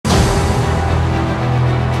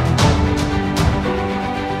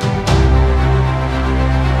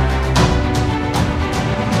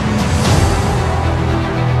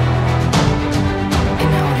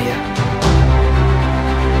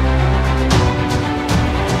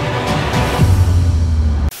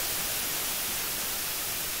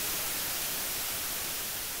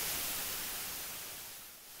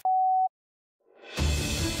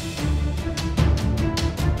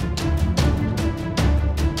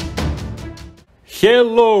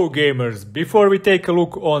Hello gamers! Before we take a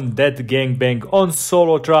look on that gangbang on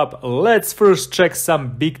solo trap, let's first check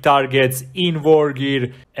some big targets in war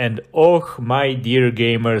gear. And oh my dear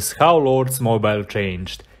gamers, how Lord's Mobile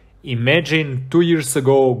changed. Imagine 2 years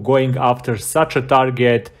ago going after such a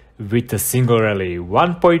target with a single rally,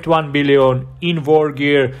 1.1 billion in war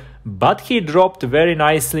gear, but he dropped very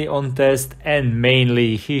nicely on test and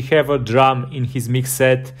mainly he have a drum in his mix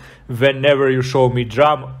set. Whenever you show me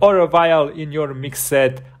drum or a vial in your mix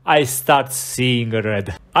set, I start seeing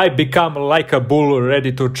red. I become like a bull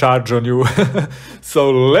ready to charge on you.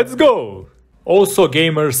 So let's go! Also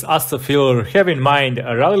gamers, as a filler, have in mind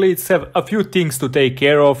rally leads have a few things to take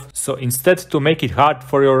care of, so instead to make it hard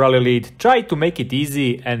for your rally lead, try to make it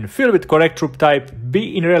easy and fill with correct troop type,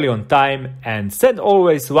 be in rally on time and send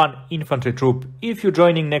always one infantry troop if you're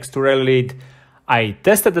joining next to rally lead. I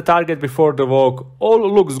tested the target before the walk,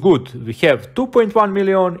 all looks good. We have 2.1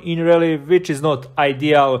 million in rally, which is not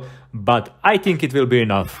ideal, but I think it will be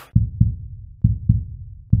enough.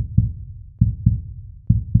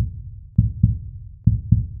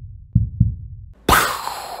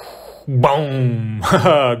 Boom!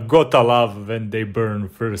 Gotta love when they burn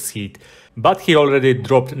first hit. But he already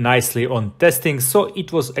dropped nicely on testing, so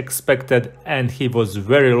it was expected, and he was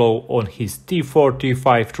very low on his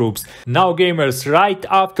T45 troops. Now gamers, right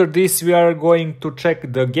after this we are going to check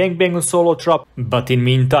the gangbang solo trap. But in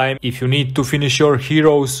meantime, if you need to finish your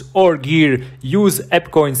heroes or gear, use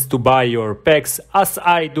Appcoins to buy your packs, as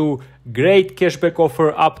I do. Great cashback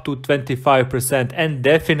offer up to 25%, and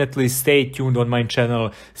definitely stay tuned on my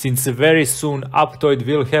channel, since very soon Aptoide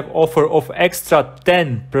will have offer of extra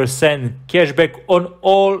 10% cashback on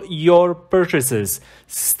all your purchases.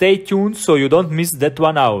 Stay tuned so you don't miss that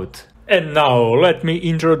one out. And now let me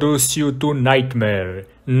introduce you to Nightmare.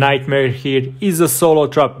 Nightmare here is a solo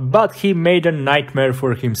trap, but he made a nightmare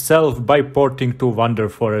for himself by porting to Wonder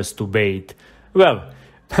Forest to bait. Well,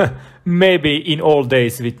 maybe in old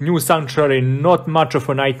days with new sanctuary not much of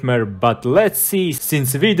a nightmare, but let's see,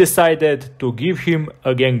 since we decided to give him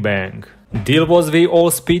a gangbang. Deal was we all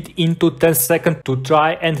speed into 10 seconds to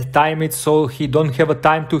try and time it so he don't have a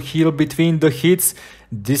time to heal between the hits.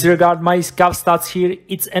 Disregard my scav stats here,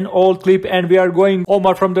 it's an old clip and we are going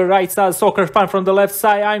Omar from the right side, Soccer Span from the left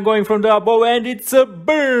side, I'm going from the above and it's a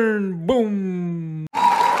burn! Boom!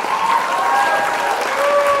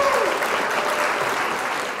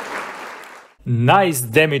 Nice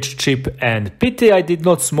damage chip, and pity I did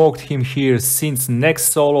not smoke him here, since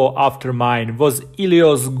next solo after mine was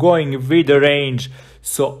Ilios going with the range,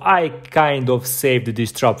 so I kind of saved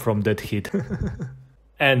this trap from that hit.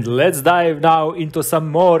 And let's dive now into some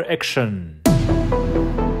more action.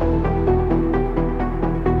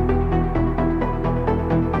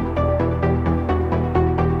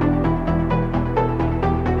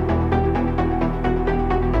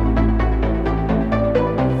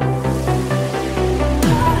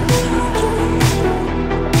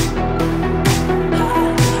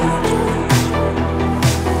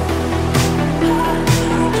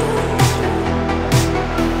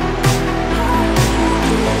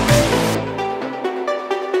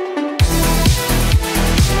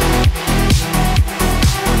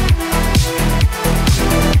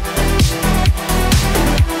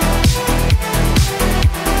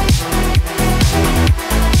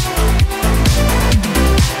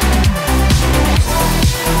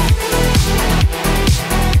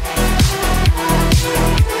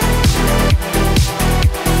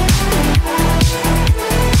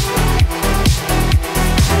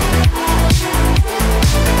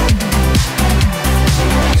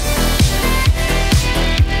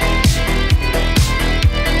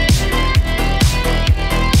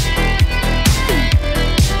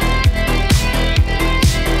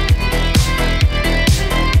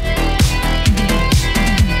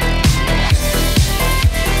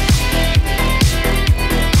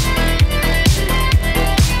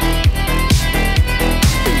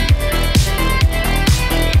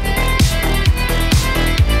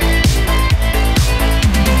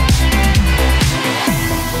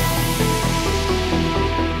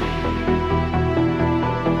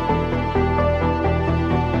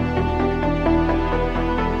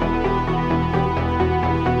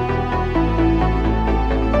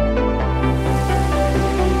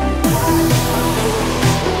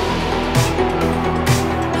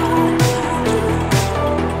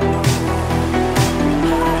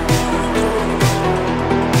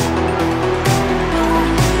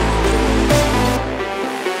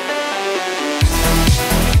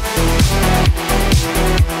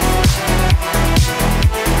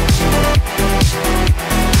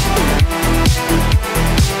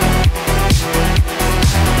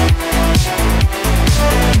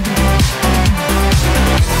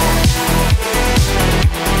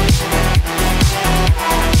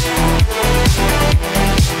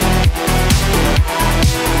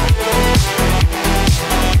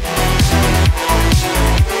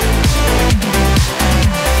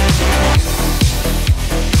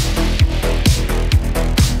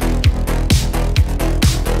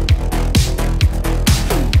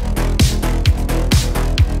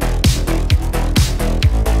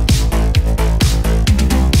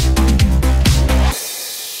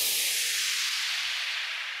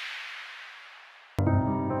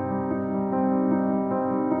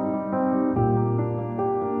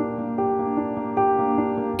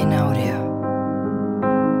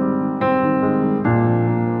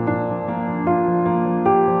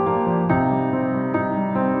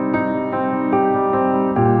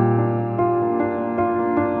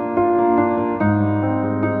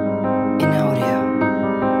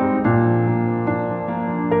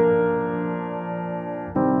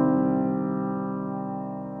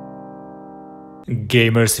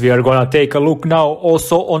 Gamers, we are gonna take a look now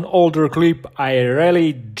also on older clip. I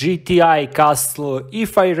rally GTI Castle.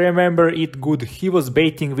 If I remember it good, he was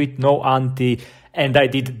baiting with no anti and I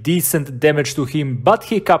did decent damage to him, but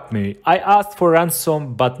he capped me. I asked for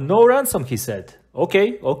ransom, but no ransom, he said.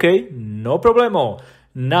 Okay, no problemo.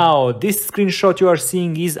 Now, this screenshot you are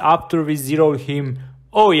seeing is after we zeroed him.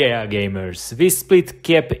 Oh yeah, gamers, we split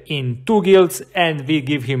cap in 2 guilds and we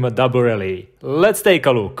give him a double rally. Let's take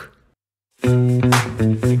a look.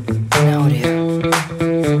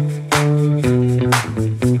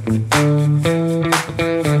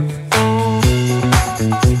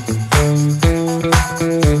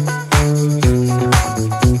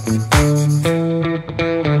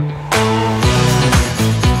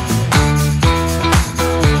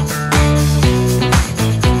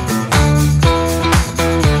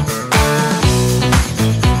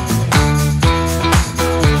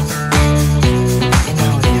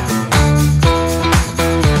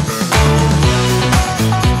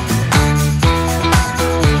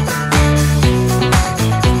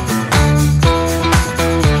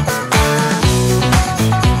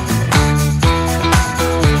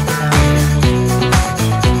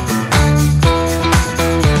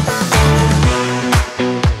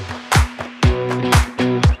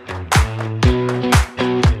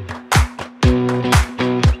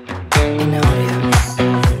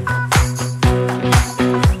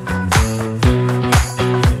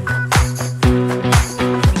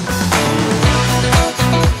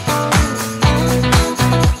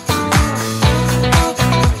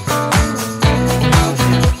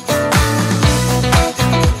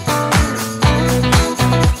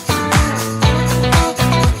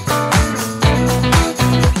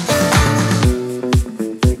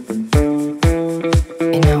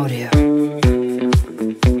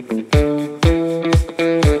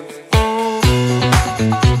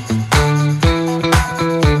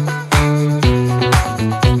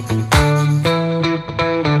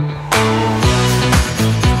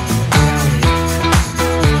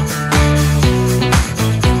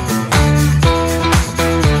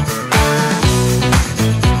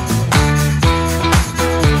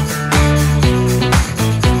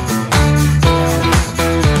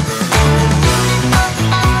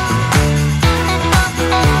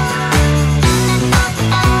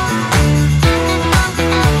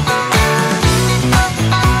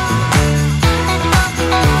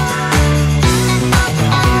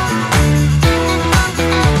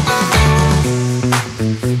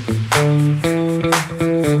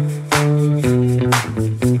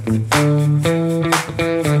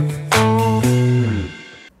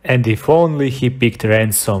 And if only he picked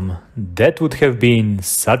ransom, that would have been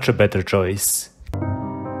such a better choice.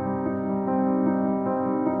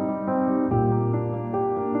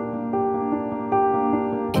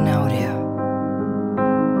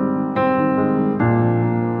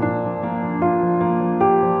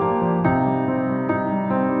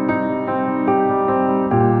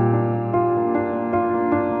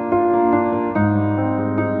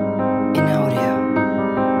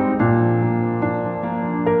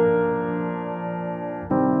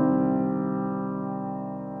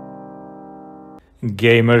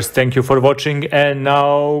 Gamers, thank you for watching, and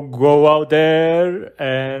now go out there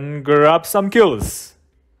and grab some kills.